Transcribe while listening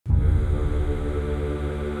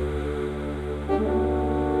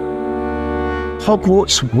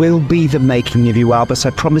Hogwarts will be the making of you, Albus. I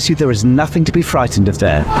promise you there is nothing to be frightened of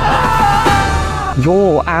there.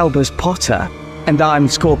 You're Albus Potter, and I'm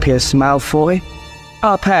Scorpius Malfoy.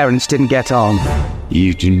 Our parents didn't get on.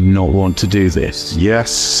 You do not want to do this.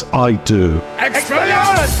 Yes, I do.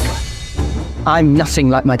 I'm nothing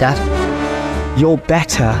like my dad. You're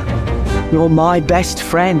better. You're my best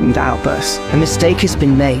friend, Albus. A mistake has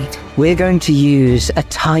been made. We're going to use a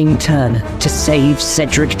time turner to save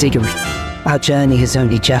Cedric Diggory. Our journey has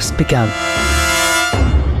only just begun.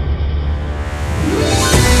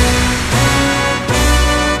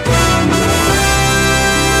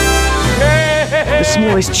 The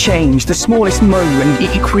smallest change, the smallest moment,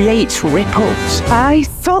 it creates ripples. I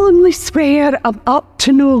solemnly swear I'm up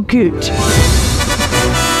to no good.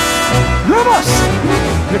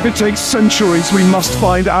 Lumos! If it takes centuries, we must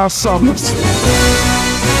find our sons.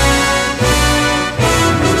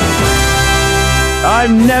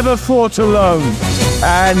 I've never fought alone,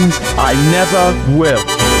 and I never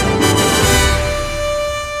will.